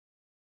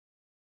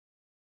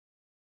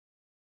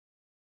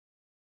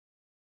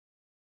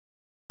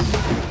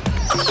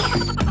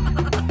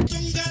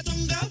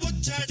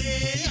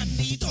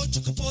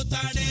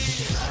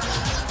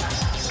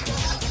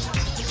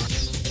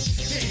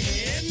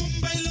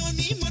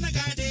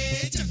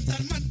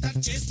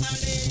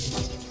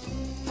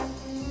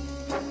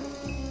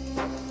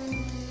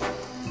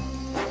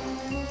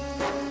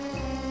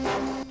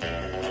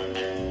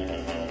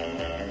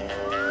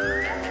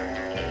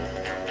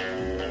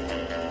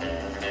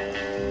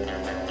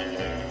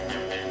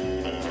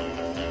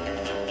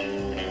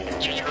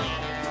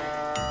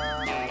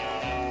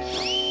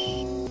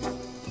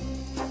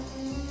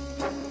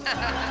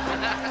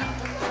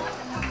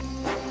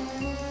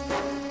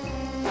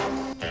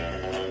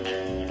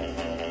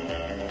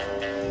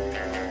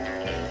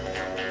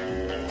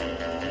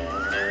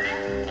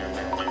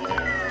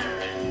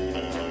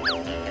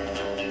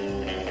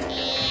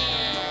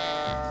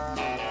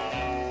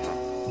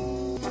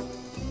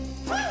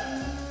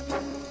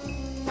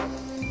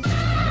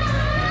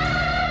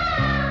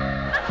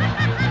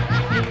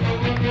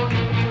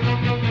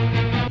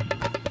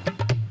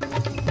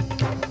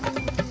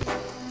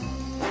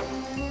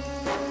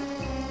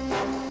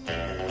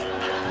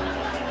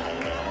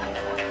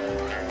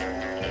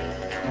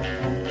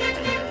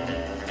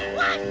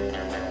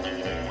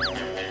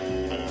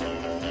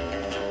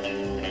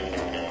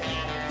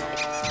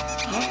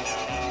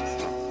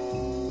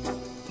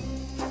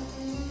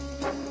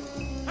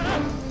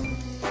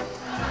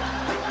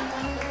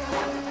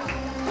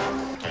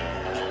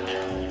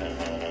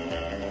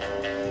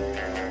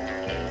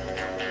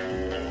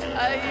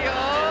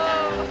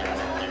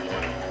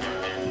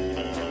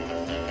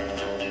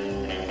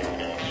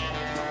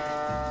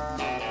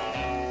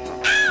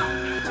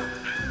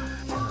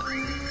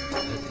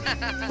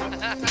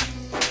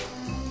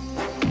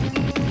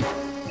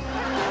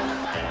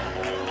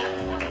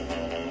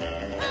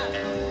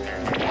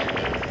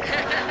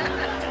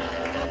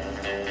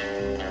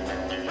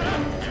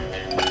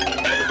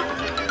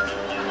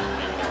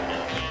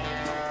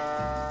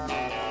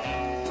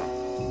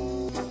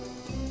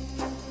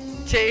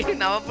చేయి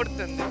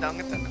నవ్వపుడుతుంది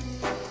దొంగతనం.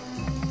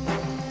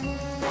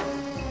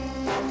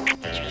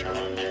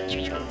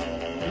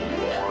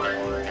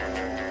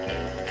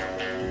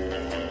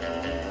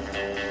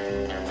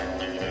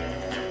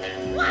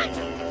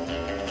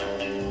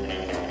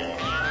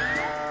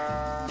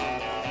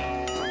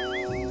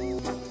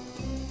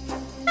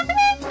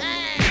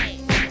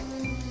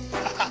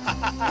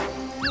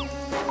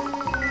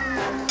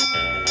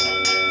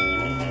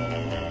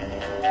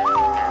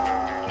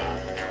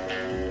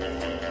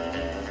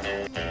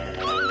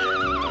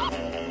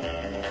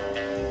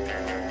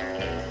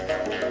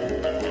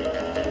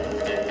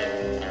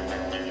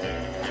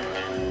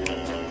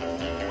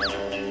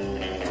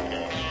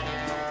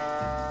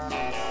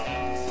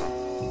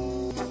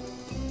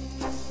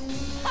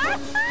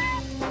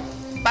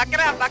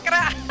 బక్రా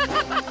బక్రా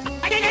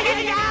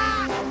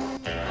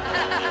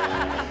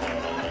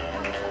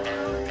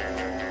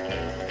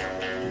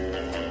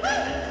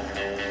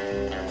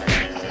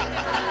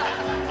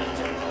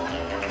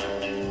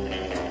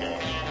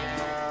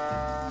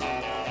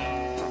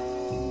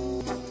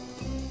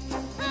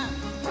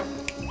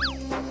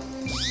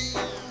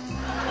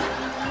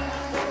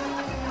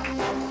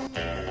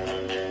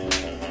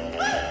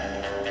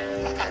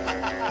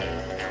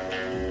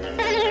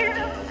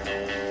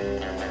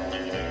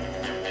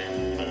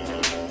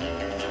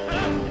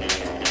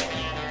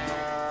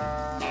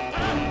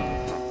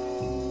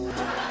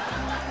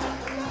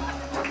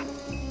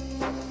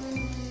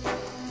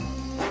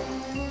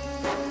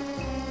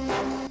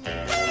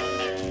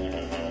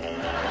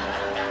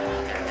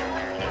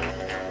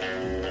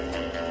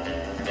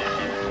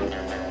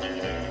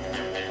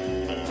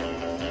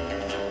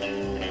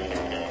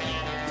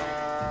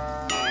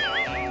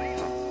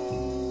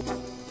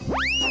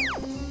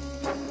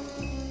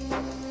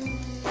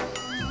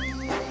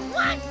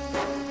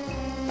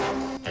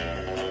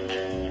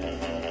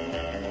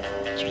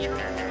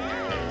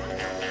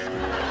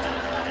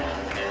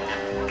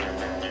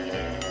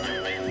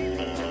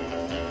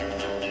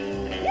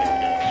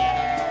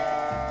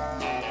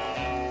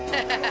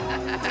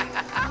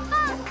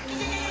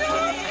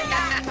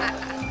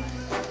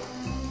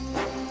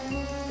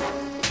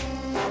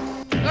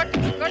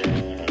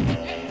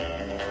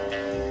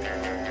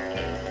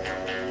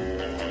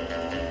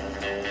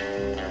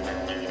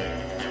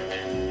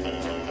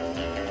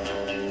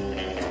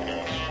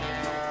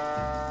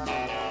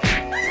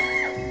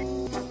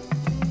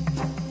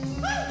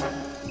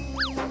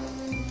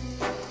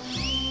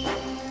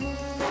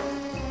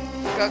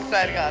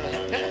ఇంకొకసారి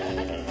కావాలంటే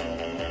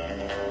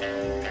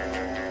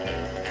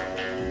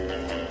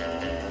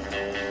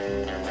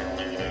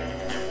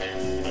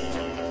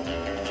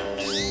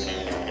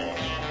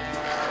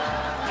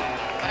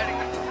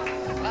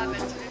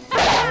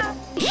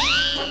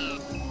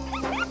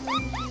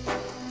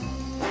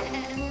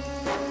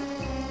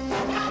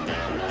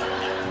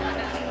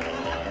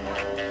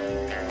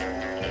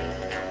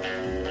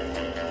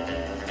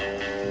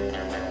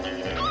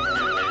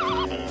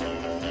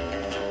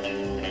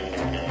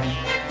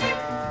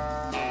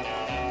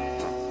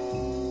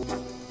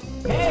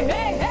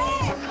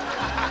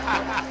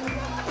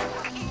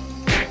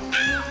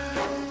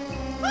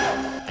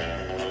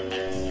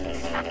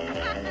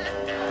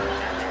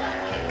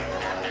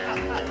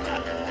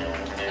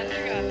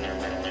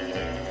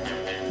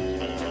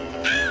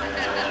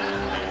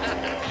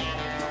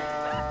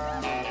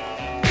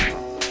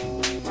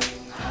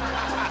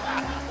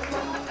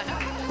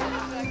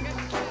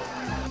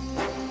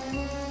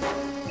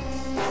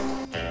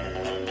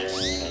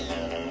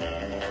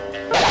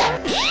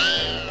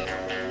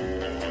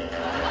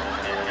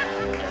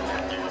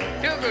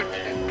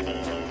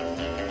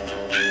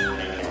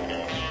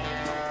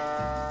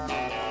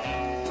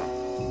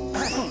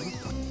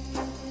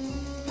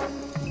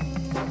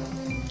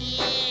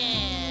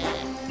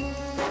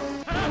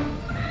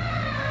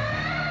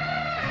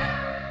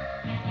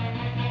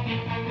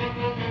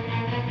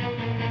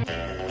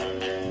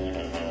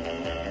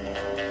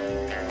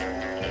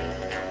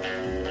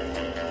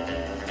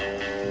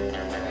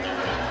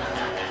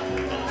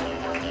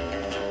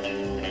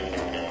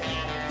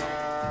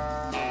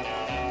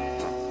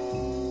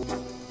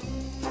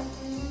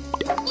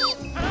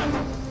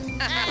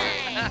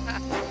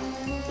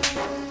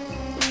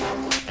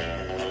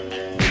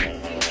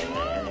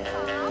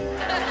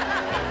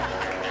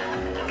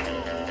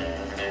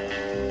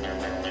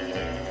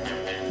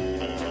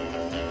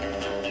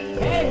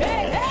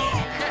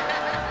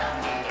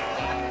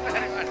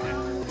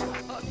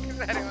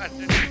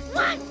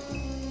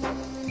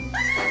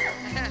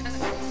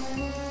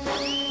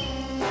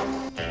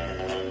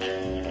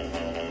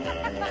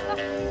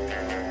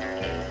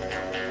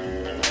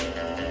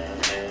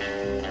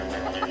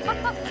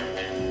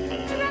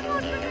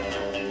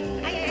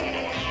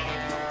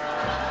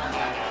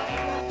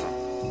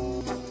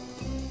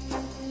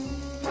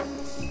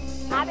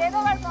అదేదో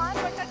వాడు మోహన్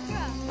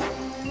కొట్టచ్చుగా.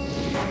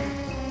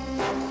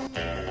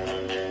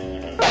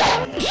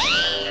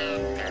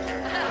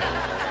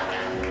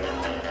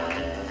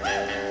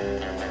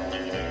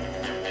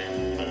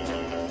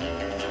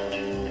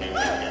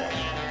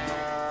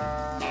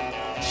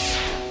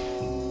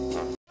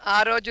 ఆ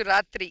రోజు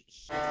రాత్రి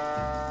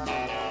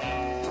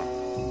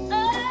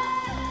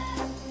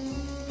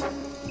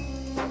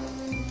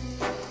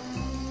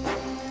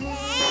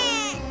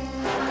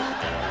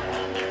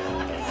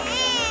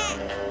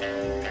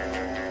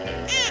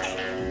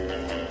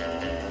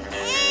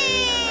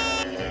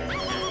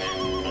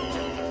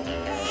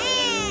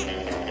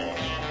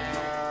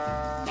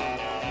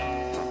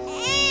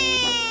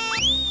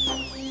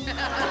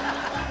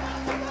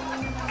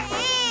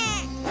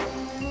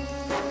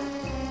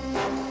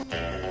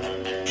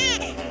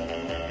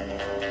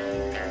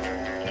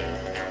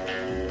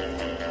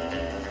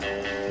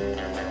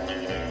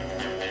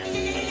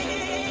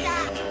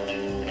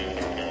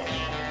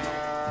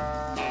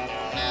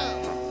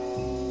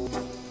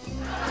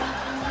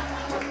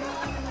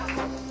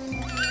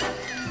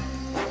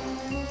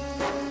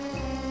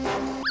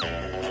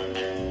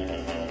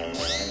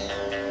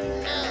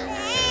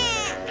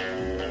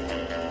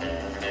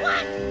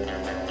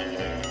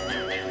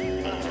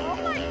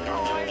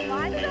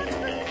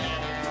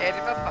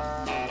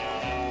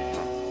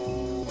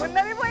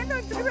ఉన్నది పోయింది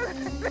ఉంచుకుంది.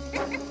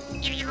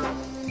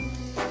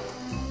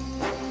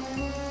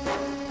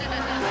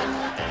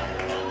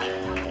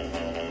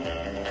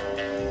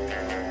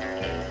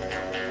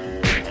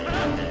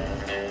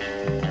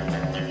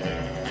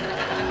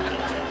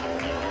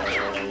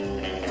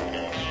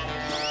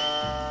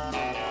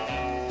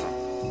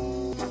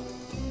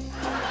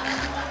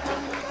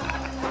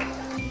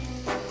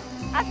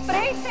 ఆ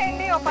స్ప్రే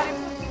ఇచ్చేయండి ఓ 10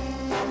 నిమిషాలు.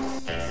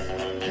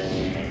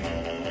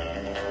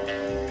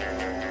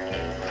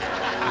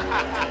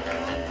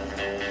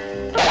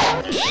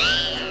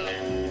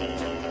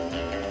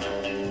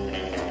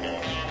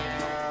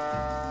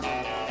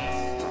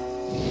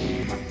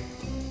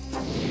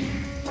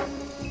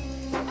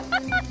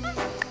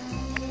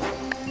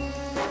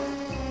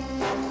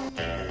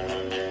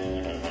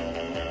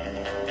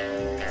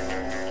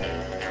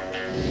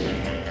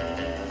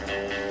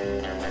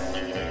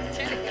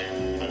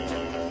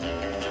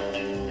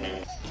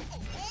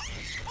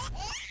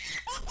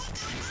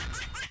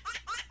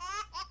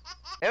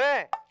 ఏమే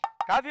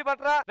కాఫీ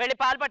పట్రా, వెళ్ళి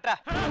పాలు పట్రా.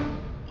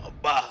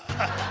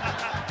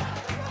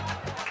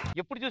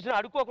 ఎప్పుడు చూసినా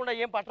అడుక్కోకుండా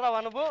ఏం పట్టరావా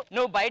నువ్వు?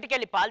 నువ్వు బయటికి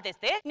వెళ్ళి పాలు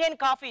తెస్తే నేను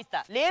కాఫీ ఇస్తా,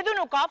 లేదు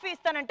నువ్వు కాఫీ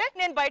ఇస్తానంటే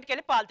నేను బయటికి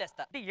వెళ్ళి పాలు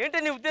తెస్తా.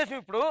 ఏంటి నీ ఉద్దేశం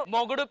ఇప్పుడు?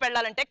 మొగుడు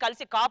పెళ్ళాలంటే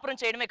కలిసి కాపురం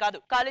చేయడమే కాదు,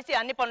 కలిసి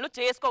అన్ని పనులు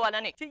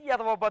చేసుకోవాలని.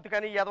 ఎదవ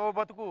బతుకని ఎదవ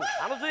బతుకు.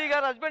 అనసూయ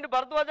గారు హస్బెండ్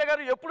భరద్వాజ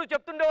గారు ఎప్పుడు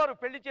చెప్తుండేవారు,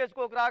 పెళ్లి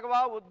చేసుకోకు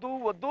రాఘవా, వద్దు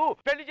వద్దు,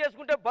 పెళ్లి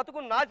చేసుకుంటే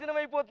బతుకు నాశనం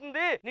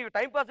అయిపోతుంది, నీకు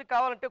టైం పాస్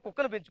కావాలంటే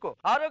కుక్కను పెంచుకో,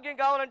 ఆరోగ్యం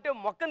కావాలంటే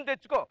మొక్కను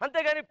తెచ్చుకో,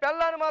 అంతేగాని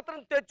పెళ్ళాన్ని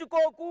మాత్రం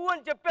తెచ్చుకోకు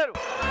అని చెప్పారు.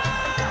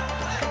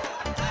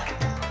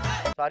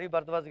 సారీ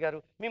భరద్వాజ్ గారు,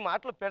 మీ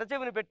మాటలు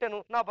పెడచెవిని పెట్టాను,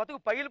 నా బతుకు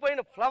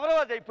పగిలిపోయిన ఫ్లవర్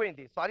వాజ్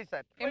అయిపోయింది. Sorry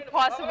sir.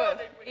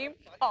 Impossible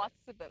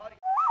impossible.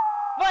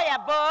 ఓ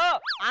అబ్బో,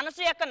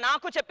 అనసూయక్క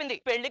నాకు చెప్పింది,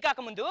 పెళ్లి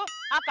కాకముందు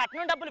ఆ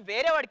కట్నం డబ్బులు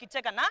వేరే వాడికి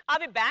ఇచ్చే కన్నా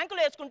అవి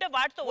బ్యాంకులో వేసుకుంటే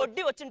వాటితో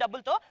వడ్డీ వచ్చిన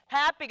డబ్బులతో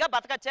హ్యాపీగా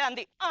బతకచ్చే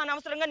అంది.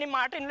 అనవసరంగా నీ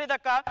మాట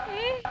వినలేదక్క.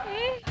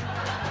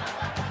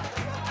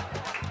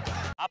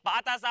 ఆ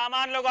పాత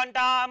సామాన్లు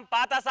కొంటాం,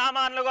 పాత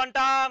సామాన్లు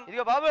కొంటాం.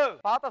 ఇదిగో బాబు,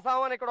 పాత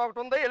సామాన్ ఇక్కడ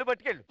ఒకటి ఉందో, వెళ్ళి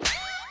పట్టుకెళ్ళు.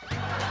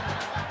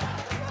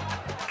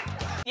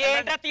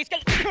 ఏంట్రా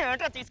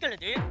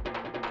తీసుకెళ్ళేది?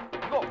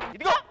 ఇదిగో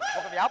ఇదిగో,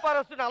 ఒక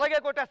వ్యాపారస్తుని అలాగే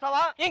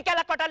కొట్టేస్తావా?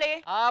 ఇంకెలా కొట్టాలి?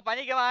 ఆ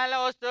పనికి మాల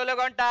వస్తువులు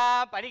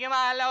కొంటాం, పనికి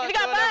మాల ఇదిగో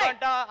వస్తువులు అబ్బాయి,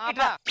 కొంటాం.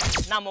 ఇట్రా.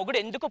 నా మొగుడు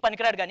ఎందుకు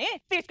పనికిరాడు గాని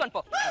తీసుకొని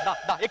పో.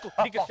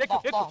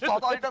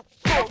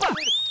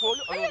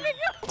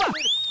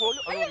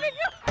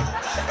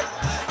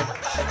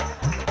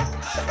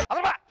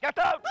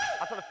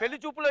 అసలు పెళ్లి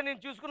చూపులో నేను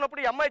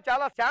చూసుకున్నప్పుడు ఈ అమ్మాయి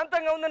చాలా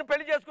శాంతంగా ఉందని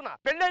పెళ్లి చేసుకున్నా.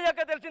 పెళ్లి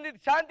అయ్యాక తెలిసింది ఇది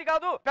శాంతి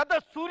కాదు, పెద్ద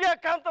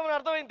సూర్యకాంతం అని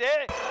అర్థమైంది.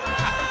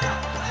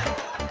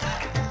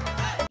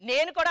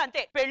 నేను కూడా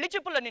అంతే, పెళ్లి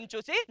చూపుల్లో నిన్ను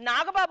చూసి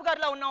నాగబాబు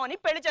గారిలో ఉన్నావు అని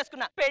పెళ్లి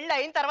చేసుకున్నా. పెళ్లి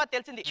అయిన తర్వాత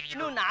తెలిసింది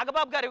నువ్వు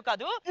నాగబాబు గారు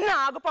కాదు,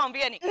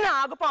 నాగుపాంవి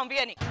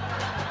అని.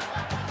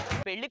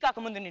 పెళ్లి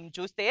కాకముందు నిన్ను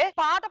చూస్తే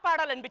పాట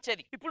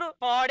పాడాలనిపించేది, ఇప్పుడు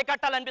పాడి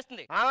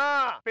కట్టాలనిపిస్తుంది.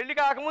 పెళ్లి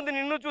కాకముందు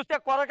నిన్ను చూస్తే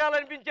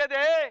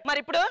కొరకాలనిపించేదే, మరి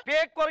ఇప్పుడు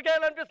పేక్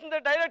కొరకాలనిపిస్తుంది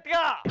డైరెక్ట్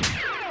గా.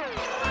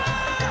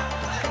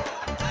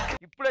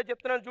 ఇప్పుడే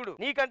చెప్తున్నాను చూడు,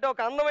 నీకంటే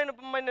ఒక అందమైన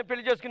అమ్మాయిని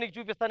పెళ్లి చేసుకుని నీకు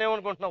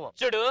చూపిస్తానేమనుకుంటున్నావు?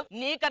 చూడు,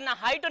 నీకన్నా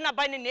హైట్ ఉన్న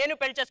అబ్బాయిని నేను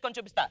పెళ్లి చేసుకొని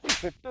చూపిస్తా.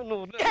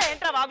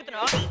 ఏంట్రా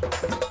వాగుతున్నావు?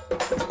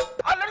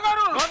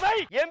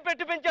 ఏం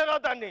పెట్టి పెంచారో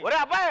దాన్ని? ఒరే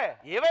అబ్బాయి,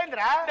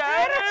 ఏమైందిరా?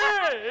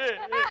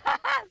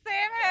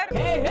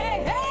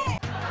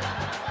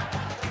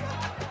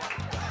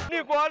 నీ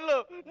కోళ్ళు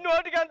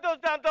నోటికి ఎంత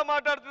వస్తే అంత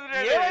మాట్లాడుతుంది.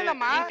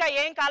 ఏమైందమ్మా? ఇంకా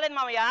ఏం కాలేదు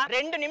మామయ్య,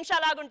 2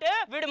 నిమిషాలు ఆగుంటే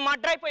వీడు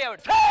మర్డర్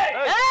అయిపోయాడు.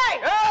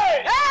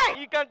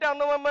 నీకంటే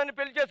అందమైన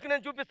పెళ్లి చేసుకుని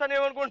నేను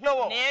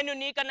చూపిస్తానేమనుకుంటున్నావు? నేను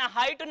నీకన్నా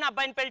హైట్ ఉన్న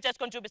అబ్బాయిని పెళ్లి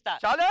చేసుకొని చూపిస్తా.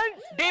 Challenge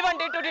D1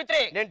 D2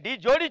 D3. నేను డి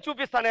జోడి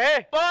చూపిస్తానే.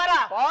 పోరా.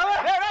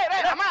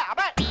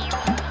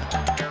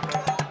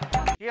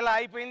 ఇలా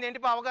అయిపోయింది ఏంటి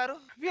బావగారు?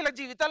 వీళ్ళ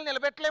జీవితాలు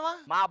నిలబెట్టలేమా?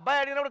 మా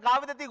అబ్బాయి అడిగినప్పుడు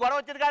కాఫీ తెచ్చి గొడవ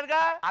వచ్చేది కాదుగా.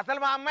 అసలు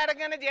మా అమ్మాయి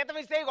అడగగానే జీతం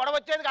ఇస్తే గొడవ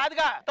వచ్చేది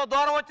కాదుగా.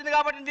 దూరం వచ్చింది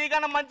కాబట్టి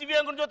నీకన్నా మంచి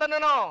బియ్యం గురించి చూస్తాను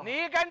నేను.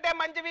 నీకంటే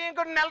మంచి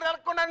బియ్యం నెల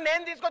జరగకుండా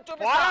నేను తీసుకొచ్చి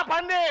చూపిస్తా.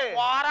 పంది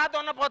పోరా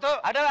దున్నపోతు.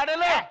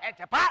 అడలే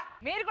చెప్పా.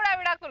 మీరు కూడా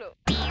విడాకులు.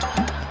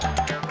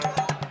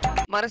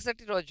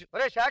 మరుసటి రోజు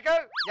ఒరే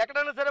శేఖర్,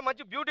 ఎక్కడైనా సరే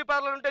మంచి బ్యూటీ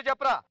పార్లర్ ఉంటే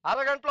చెప్పరా.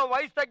 అరగంటలో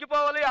వయసు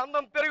తగ్గిపోవాలి,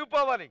 అందం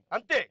పెరిగిపోవాలి,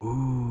 అంతే.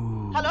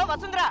 హలో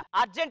వసుంధర,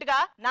 అర్జెంట్ గా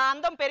నా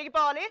అందం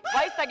పెరిగిపోవాలి,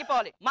 వయసు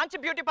తగ్గిపోవాలి, మంచి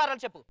బ్యూటీ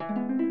పార్లర్ చెప్పు.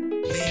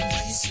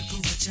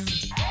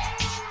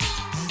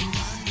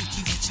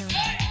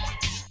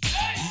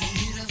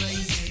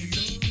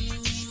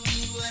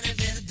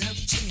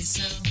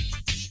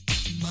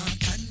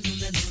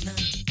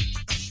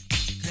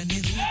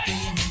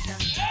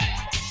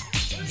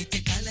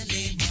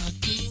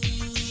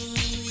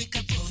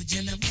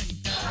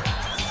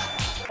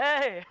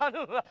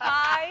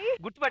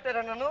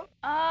 గుర్తుపెట్టారా నన్ను?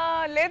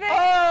 లేదే.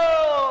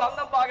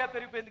 అందం బాగా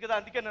పెరిగిపోయింది కదా,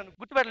 అందుకే నన్ను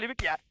గుర్తుపెట్ట.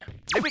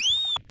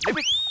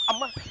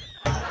 అమ్మా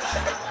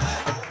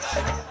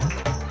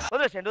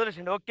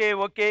వదిలేసండి. ఓకే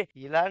ఓకే,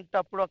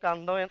 ఇలాంటప్పుడు ఒక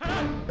అందమైన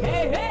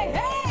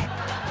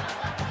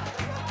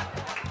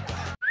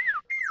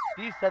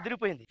ఇది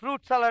సదిరిపోయింది.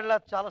 ఫ్రూట్ సలాడ్ లా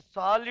చాలా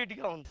సాలిడ్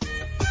గా ఉంది.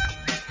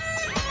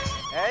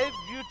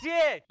 బ్యూటీ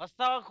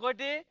వస్తావా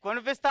కోటి?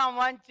 కొనిపిస్తా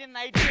మంచి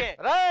నైటీ.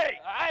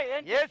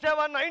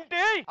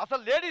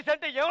 అసలు లేడీస్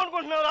అంటే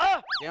ఏమనుకుంటున్నారా?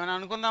 ఏమని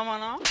అనుకుందాం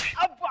మనం?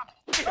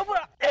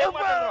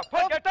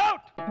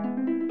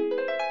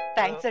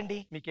 థ్యాంక్స్ అండి.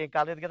 మీకేం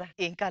కాలేదు కదా?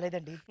 ఏం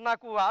కాలేదండి.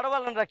 నాకు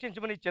ఆడవాళ్ళని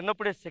రక్షించమని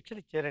చిన్నప్పుడే శిక్షణ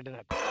ఇచ్చారండి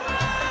నాకు.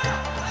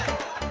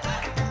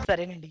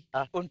 సరేనండి,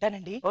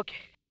 ఉంటానండి. ఓకే.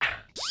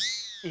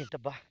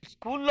 ఏంటబ్బా,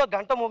 స్కూల్లో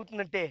గంట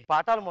మోగుతుందంటే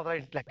పాఠాలు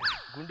మొదలైనట్లేక,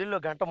 గుండెల్లో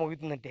గంట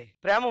మోగుతుందంటే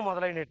ప్రేమ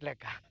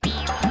మొదలైనట్లేక.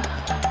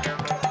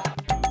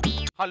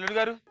 అల్లుడు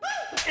గారు.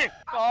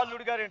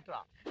 అల్లుడు గారు ఏంట్రా?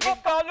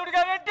 అల్లుడు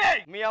గారేంటి?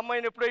 మీ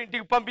అమ్మాయిని ఎప్పుడో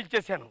ఇంటికి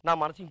పంపించేశాను, నా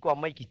మనసు ఇంకో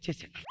అమ్మాయికి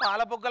ఇచ్చేసాను.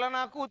 పాల బొగ్గల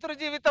నా కూతురు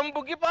జీవితం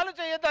బుగ్గి పాలు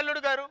చేయొద్దు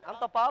అల్లుడు గారు.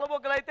 అంత పాల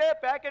బొగ్గలు అయితే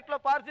ప్యాకెట్ లో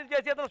పార్సిల్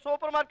చేసేది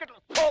సూపర్ మార్కెట్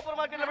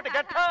లో పెట్టి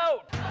గెట్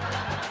అవుట్.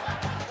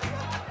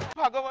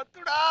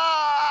 భగవంతుడా.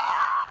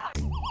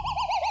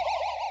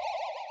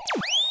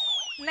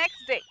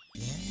 Next day.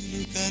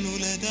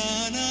 కనుల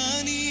దానా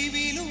నీ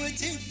విలువ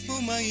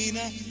చెప్పుమైన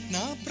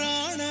నా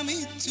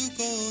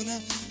ప్రాణమిచ్చుకోన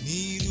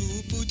నీ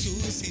రూపు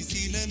చూసి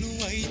శిలను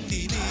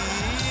అయితినే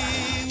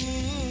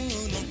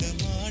నొట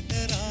మాట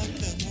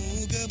రాక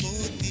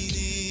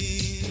మూగబోతినే.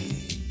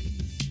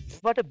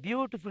 What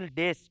beautiful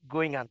days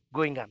going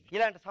on.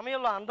 ఇలాంటి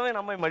సమయంలో అందమైన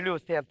అమ్మాయి మళ్ళీ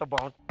వస్తే ఎంత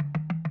బాగుంటుంది.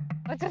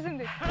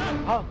 వచ్చేసింది.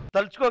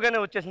 తలుచుకోగానే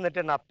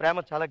వచ్చేసిందంటే నా ప్రేమ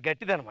చాలా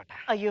గట్టిది అనమాట.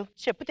 అయ్యో,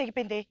 చెప్పు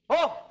తెగిపోయింది. ఓ,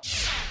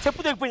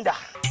 చెప్పు తెగిపోయిందా?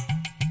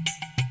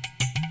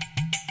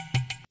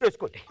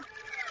 వేసుకోండి.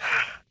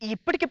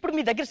 ఇప్పటికిప్పుడు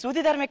మీ దగ్గర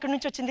సూదిదారం ఎక్కడి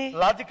నుంచి వచ్చింది?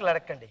 లాజిక్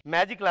అడగండి,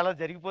 మ్యాజిక్ అలా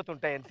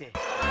జరిగిపోతుంటాయి అంతే.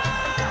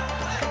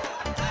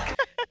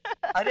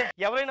 అదే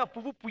ఎవరైనా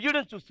పువ్వు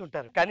పుయ్యడం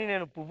చూస్తుంటారు, కానీ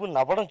నేను పువ్వు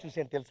నవ్వడం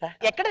చూసాను తెలుసా?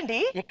 ఎక్కడండి?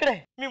 ఇక్కడే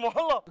మీ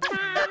మొహంలో.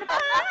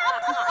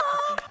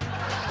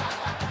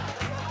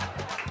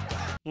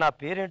 నా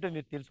పేరేంటో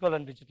మీరు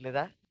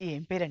తెలుసుకోవాలనిపించట్లేదా?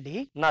 ఏం పేరండి?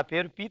 నా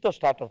పేరు పీతో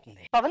స్టార్ట్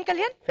అవుతుంది. పవన్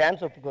కళ్యాణ్.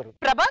 ఫ్యాన్స్ ఒప్పుకోరు.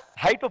 ప్రభాస్.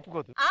 హైట్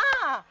ఒప్పుకోదు.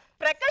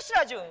 ప్రకాష్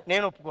రాజు.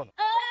 నేను ఒప్పుకోను.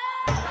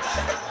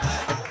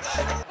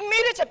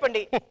 మీరే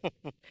చెప్పండి.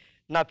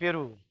 నా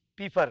పేరు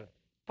పీఫర్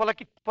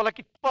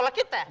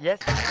పొలకిత్త.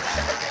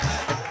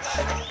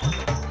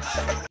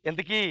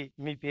 ఎందుకీ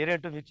మీ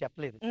పేరేంటో మీరు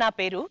చెప్పలేదు. నా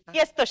పేరు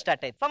ఎస్ తో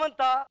స్టార్ట్ అయింది.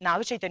 సమంత. నాగ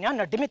చైతన్య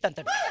నడ్డి మీద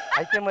తంతాడు.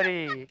 అయితే మరి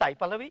సాయి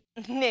పల్లవి?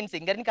 నేను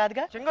సింగర్ని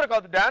కాదుగా. సింగర్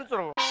కాదు,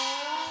 డాన్సర్.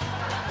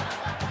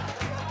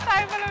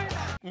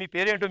 మీ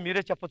పేరేంటో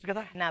మీరే చెప్పొచ్చు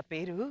కదా. నా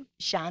పేరు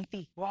శాంతి.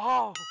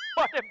 Wow,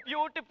 what a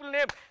beautiful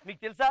name. మీకు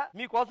తెలుసా,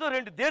 మీకోసం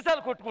 2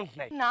 దేశాలు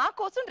కొట్టుకుంటున్నాయి. నా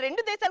కోసం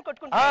 2 దేశాలు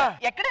కొట్టుకుంటున్నాయి.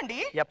 ఎక్కడండి?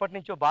 ఎప్పటి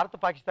నుంచో భారత్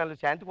పాకిస్తాన్లు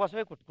శాంతి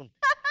కోసమే కొట్టుకుంటున్నాయి.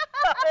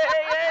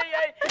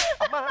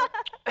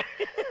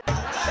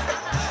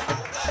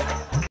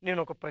 నేను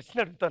ఒక ప్రశ్న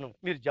అడుగుతాను,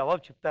 మీరు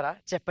జవాబు చెప్తారా?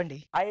 చెప్పండి.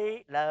 I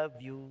love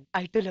you.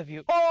 I to love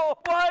you.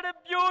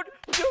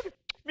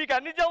 మీకు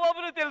అన్ని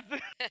జవాబులు తెలుసు.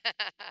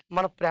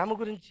 మన ప్రేమ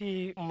గురించి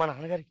మా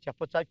నాన్నగారికి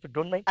చెప్పొచ్చా? ఇప్పుడు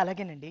డోంట్ మైండ్.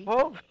 అలాగేనండి.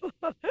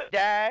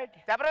 డాడ్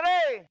చెప్పరే.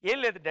 ఏం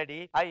లేదు డాడీ,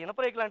 ఆ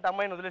ఇనపరేకు లాంటి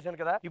అమ్మాయిని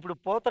వదిలేశాను కదా, ఇప్పుడు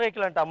పూతరేకు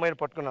లాంటి అమ్మాయిని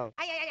పట్టుకున్నాను.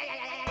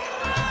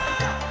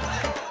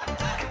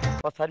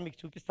 ఒకసారి మీకు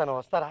చూపిస్తాను,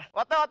 వస్తారా?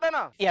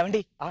 వస్తాను.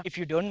 ఏమండి, ఇఫ్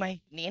యూ డోంట్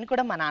మైండ్, నేను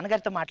కూడా మా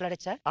నాన్నగారితో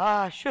మాట్లాడచ్చా?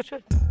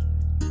 షూర్.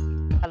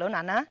 హలో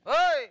నాన్న,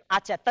 ఆ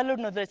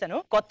చెత్తల్లుడిని వదిలేశాను,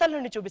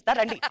 కొత్తల్లుడిని చూపిస్తా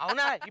రండి.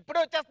 అవునా? ఇప్పుడే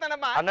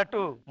వచ్చేస్తానమ్మా.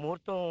 అన్నట్టు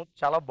ముహూర్తం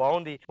చాలా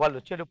బాగుంది, వాళ్ళు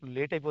వచ్చేటప్పుడు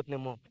లేట్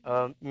అయిపోతుందేమో.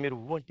 మీరు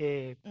అంటే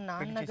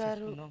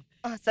నాన్నగారు.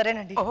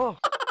 సరేనండి.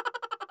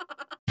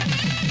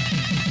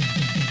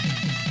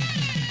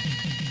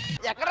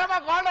 ఎక్కడ మా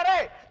కోళ్ళరే?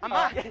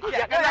 అమ్మా,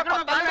 ఎక్కడ మా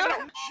కోళ్ళరే?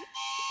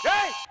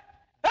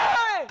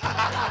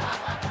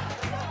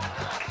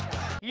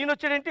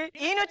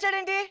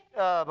 ఈయనొచ్చాడేంటి?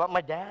 మా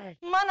డాడ్.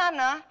 మా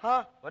నాన్న.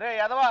 ఒరే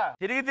ఎదవా,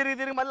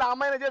 తిరిగి మళ్ళీ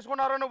అమ్మాయిని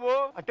చేసుకున్నావు నువ్వు.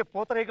 అంటే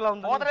పూతరేకులా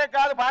ఉంది. పూతరేకు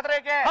కాదు,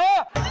 పాతరేకే.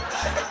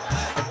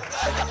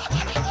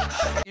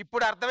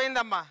 ఇప్పుడు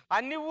అర్థమైందమ్మా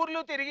అన్ని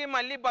ఊర్లు తిరిగి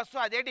మళ్ళీ బస్సు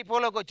అదే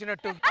డిపోలోకి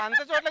వచ్చినట్టు అంత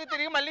చోట్లకి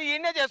తిరిగి మళ్ళీ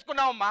ఈయనే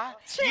చేసుకున్నావమ్మా.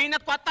 ఈయన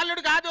కొత్త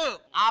అల్లుడు కాదు,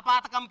 ఆ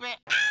పాత కంపే.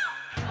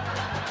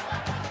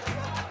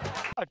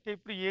 అంటే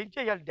ఇప్పుడు ఏం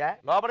చెయ్యాలి డా?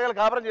 లోపలికి వెళ్ళి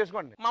కాపురం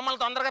చేసుకోండి. మమ్మల్ని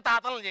తొందరగా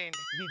తాతలను చేయండి.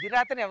 విధి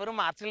రాతని ఎవరు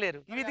మార్చలేరు.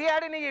 విధి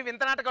ఆడిన ఈ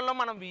వింత నాటకంలో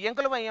మనం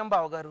వియ్యంకులు అయ్యాం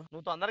బావగారు.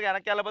 నువ్వు తొందరగా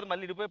వెనక్కి వెళ్ళకపోతే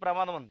మళ్ళీ ఇడిపోయే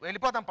ప్రమాదం ఉంది.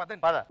 వెళ్ళిపోతాం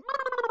పదండి. పద.